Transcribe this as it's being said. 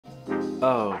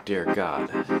Oh dear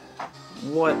God.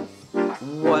 What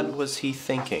was he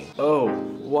thinking? Oh,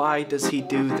 why does he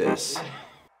do this?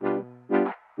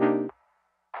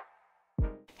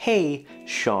 Hey,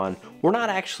 Sean, we're not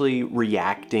actually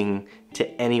reacting to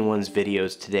anyone's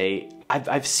videos today.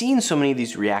 I've seen so many of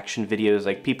these reaction videos,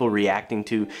 like people reacting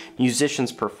to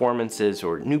musicians' performances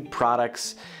or new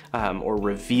products or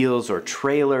reveals or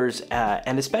trailers,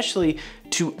 and especially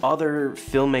to other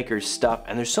filmmakers' stuff.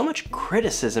 And there's so much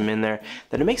criticism in there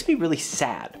that it makes me really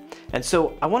sad. And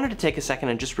so I wanted to take a second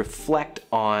and just reflect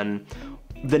on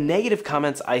the negative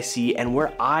comments I see and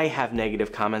where I have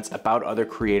negative comments about other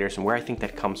creators and where I think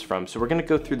that comes from. So we're gonna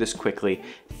go through this quickly.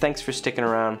 Thanks for sticking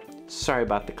around. Sorry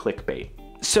about the clickbait.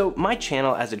 So my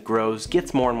channel, as it grows,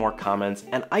 gets more and more comments,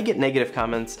 and I get negative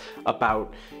comments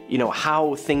about, you know,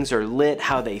 how things are lit,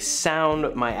 how they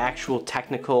sound, my actual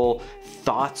technical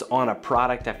thoughts on a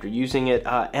product after using it,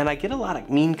 and I get a lot of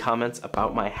mean comments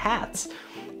about my hats.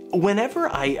 Whenever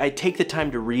I take the time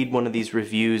to read one of these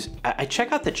reviews, I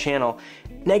check out the channel.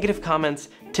 Negative comments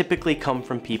typically come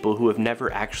from people who have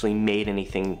never actually made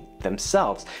anything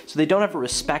themselves. So they don't have a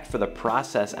respect for the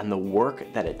process and the work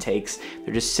that it takes.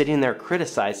 They're just sitting there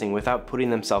criticizing without putting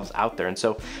themselves out there. And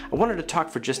so I wanted to talk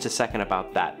for just a second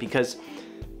about that, because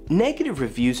negative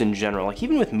reviews in general, like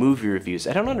even with movie reviews,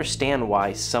 I don't understand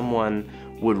why someone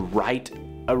would write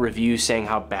a review saying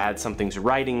how bad something's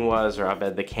writing was or how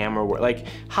bad the camera were. Like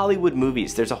Hollywood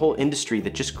movies, there's a whole industry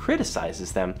that just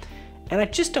criticizes them. And I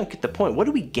just don't get the point. What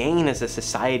do we gain as a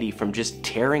society from just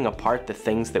tearing apart the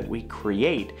things that we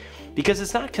create? Because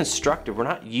it's not constructive. We're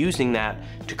not using that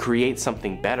to create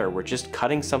something better. We're just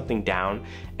cutting something down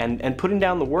and putting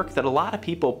down the work that a lot of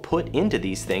people put into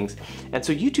these things. And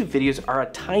so YouTube videos are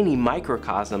a tiny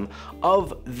microcosm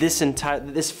of this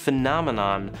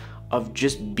phenomenon of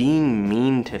just being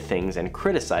mean to things and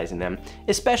criticizing them,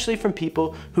 especially from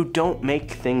people who don't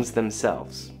make things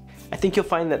themselves. I think you'll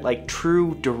find that like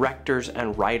true directors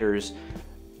and writers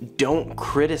don't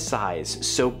criticize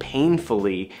so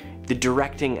painfully the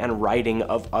directing and writing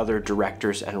of other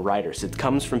directors and writers. It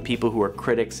comes from people who are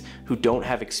critics who don't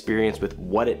have experience with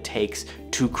what it takes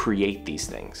to create these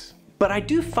things. But I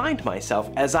do find myself,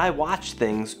 as I watch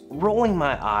things, rolling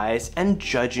my eyes and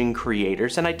judging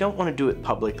creators, and I don't want to do it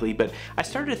publicly, but I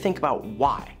started to think about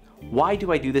why. Why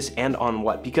do I do this and on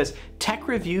what? Because tech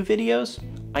review videos,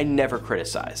 I never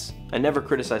criticize. I never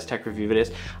criticize tech review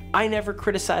videos. I never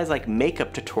criticize like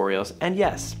makeup tutorials, and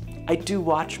yes, I do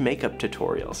watch makeup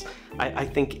tutorials. I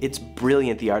think it's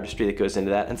brilliant, the artistry that goes into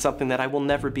that, and something that I will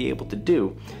never be able to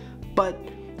do. But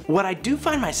what I do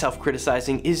find myself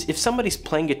criticizing is if somebody's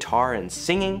playing guitar and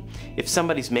singing, if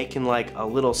somebody's making like a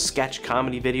little sketch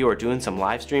comedy video or doing some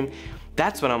live stream,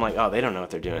 that's when I'm like, oh, they don't know what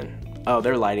they're doing. Oh,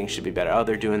 their lighting should be better. Oh,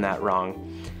 they're doing that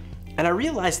wrong. And I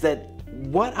realized that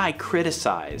what I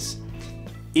criticize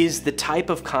is the type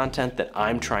of content that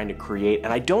I'm trying to create,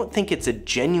 and I don't think it's a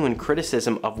genuine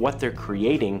criticism of what they're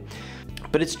creating,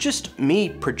 but it's just me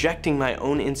projecting my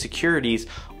own insecurities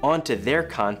onto their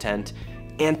content,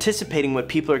 anticipating what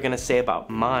people are gonna say about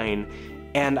mine,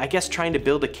 and I guess trying to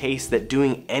build a case that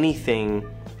doing anything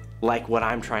like what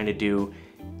I'm trying to do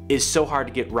is so hard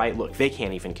to get right. Look, they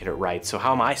can't even get it right, so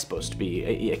how am I supposed to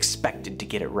be expected to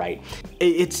get it right?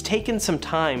 It's taken some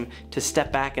time to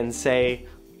step back and say,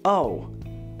 oh,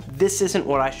 this isn't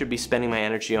what I should be spending my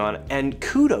energy on, and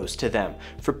kudos to them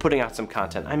for putting out some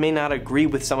content. I may not agree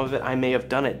with some of it, I may have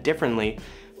done it differently,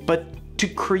 but to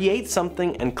create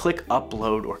something and click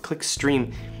upload or click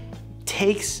stream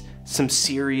takes some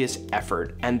serious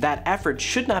effort, and that effort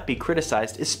should not be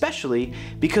criticized, especially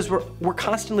because we're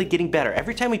constantly getting better.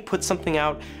 Every time we put something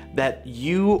out that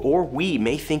you or we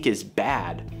may think is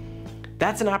bad,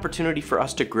 that's an opportunity for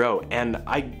us to grow, and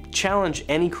I challenge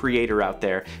any creator out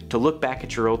there to look back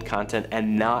at your old content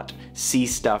and not see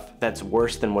stuff that's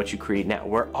worse than what you create now.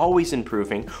 We're always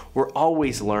improving, we're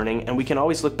always learning, and we can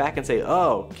always look back and say,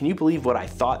 oh, can you believe what I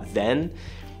thought then?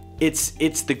 It's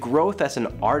the growth as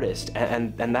an artist,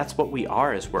 and that's what we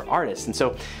are, as we're artists. And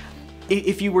so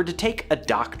if you were to take a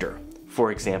doctor,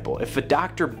 for example, if a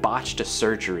doctor botched a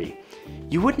surgery,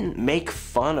 you wouldn't make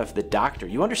fun of the doctor.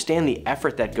 You understand the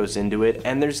effort that goes into it,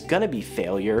 and there's gonna be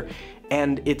failure,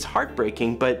 and it's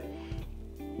heartbreaking, but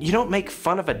you don't make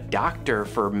fun of a doctor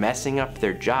for messing up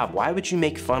their job. Why would you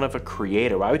make fun of a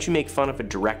creator? Why would you make fun of a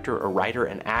director, a writer,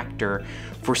 an actor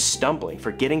for stumbling,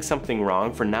 for getting something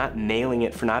wrong, for not nailing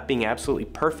it, for not being absolutely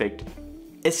perfect,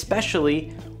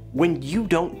 especially when you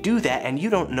don't do that and you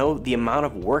don't know the amount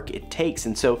of work it takes?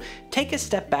 And so take a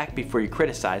step back before you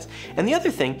criticize. And the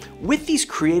other thing, with these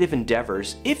creative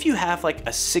endeavors, if you have like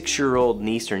a 6-year-old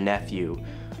niece or nephew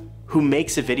who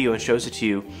makes a video and shows it to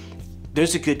you,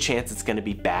 there's a good chance it's going to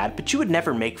be bad, but you would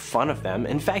never make fun of them.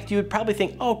 In fact, you would probably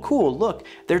think, oh cool, look,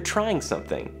 they're trying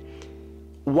something.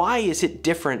 Why is it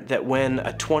different that when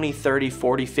a 20, 30,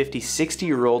 40, 50,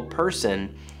 60-year-old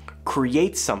person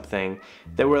creates something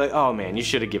that we're like, oh man, you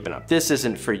should have given up. This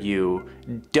isn't for you.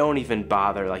 Don't even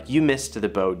bother. Like, you missed the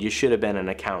boat. You should have been an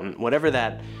accountant. Whatever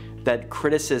that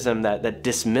criticism, that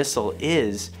dismissal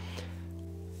is,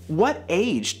 what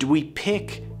age do we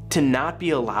pick to not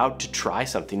be allowed to try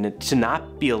something, to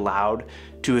not be allowed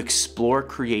to explore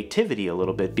creativity a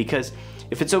little bit? Because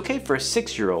if it's okay for a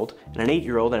 6-year-old and an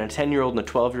 8-year-old and a 10-year-old and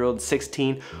a 12-year-old,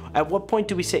 16, at what point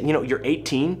do we say, you know, you're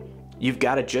 18, you've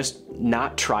got to just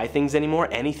not try things anymore?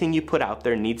 Anything you put out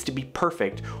there needs to be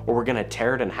perfect or we're gonna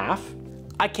tear it in half?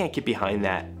 I can't get behind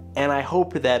that, and I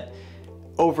hope that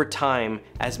over time,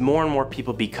 as more and more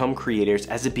people become creators,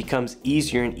 as it becomes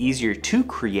easier and easier to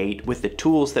create with the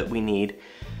tools that we need,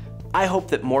 I hope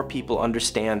that more people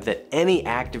understand that any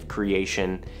act of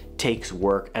creation takes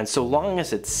work, and so long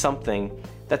as it's something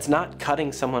that's not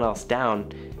cutting someone else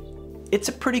down, it's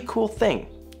a pretty cool thing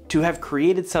to have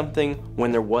created something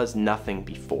when there was nothing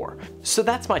before. So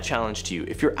that's my challenge to you.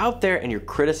 If you're out there and you're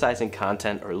criticizing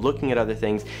content or looking at other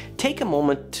things, take a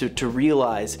moment to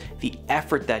realize the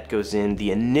effort that goes in,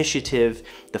 the initiative,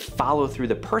 the follow through,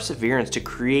 the perseverance to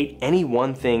create any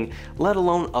one thing, let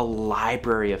alone a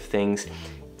library of things,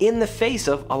 in the face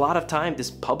of a lot of time this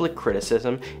public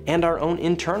criticism and our own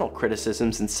internal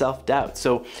criticisms and self-doubt.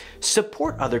 So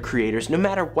support other creators no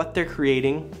matter what they're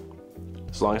creating,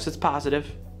 as long as it's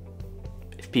positive.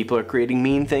 If people are creating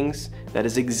mean things, that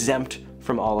is exempt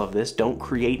from all of this. Don't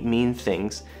create mean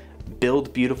things.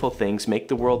 Build beautiful things. Make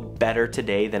the world better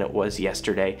today than it was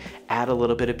yesterday. Add a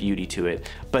little bit of beauty to it.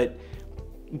 But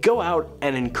go out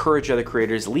and encourage other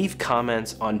creators. Leave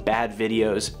comments on bad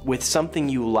videos with something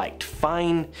you liked.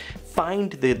 Find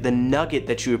the nugget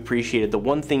that you appreciated, the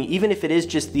one thing, even if it is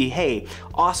just the, hey,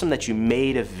 awesome that you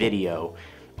made a video.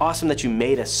 Awesome that you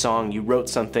made a song, you wrote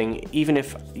something, even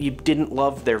if you didn't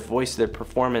love their voice, their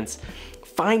performance,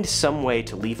 find some way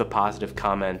to leave a positive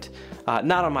comment.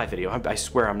 Not on my video, I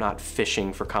swear I'm not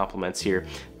fishing for compliments here,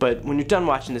 but when you're done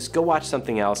watching this, go watch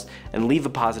something else and leave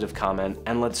a positive comment,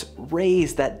 and let's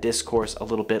raise that discourse a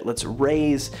little bit. Let's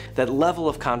raise that level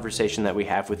of conversation that we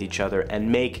have with each other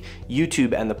and make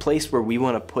YouTube and the place where we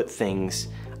want to put things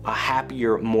a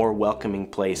happier, more welcoming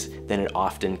place than it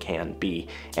often can be.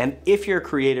 And if you're a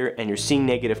creator and you're seeing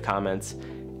negative comments,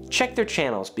 check their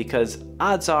channels, because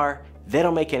odds are they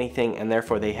don't make anything and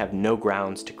therefore they have no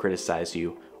grounds to criticize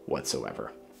you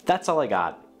whatsoever. That's all I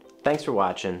got. Thanks for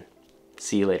watching.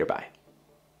 See you later, bye.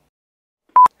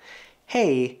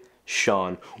 Hey,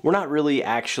 Sean. We're not really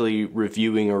actually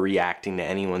reviewing or reacting to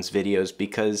anyone's videos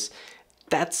because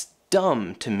that's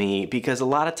dumb to me, because a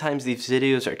lot of times these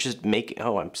videos are just making,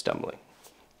 oh, I'm stumbling.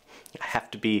 I have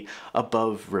to be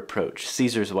above reproach.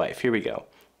 Caesar's wife, here we go.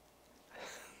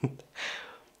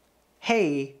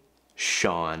 Hey,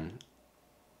 Sean.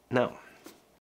 No.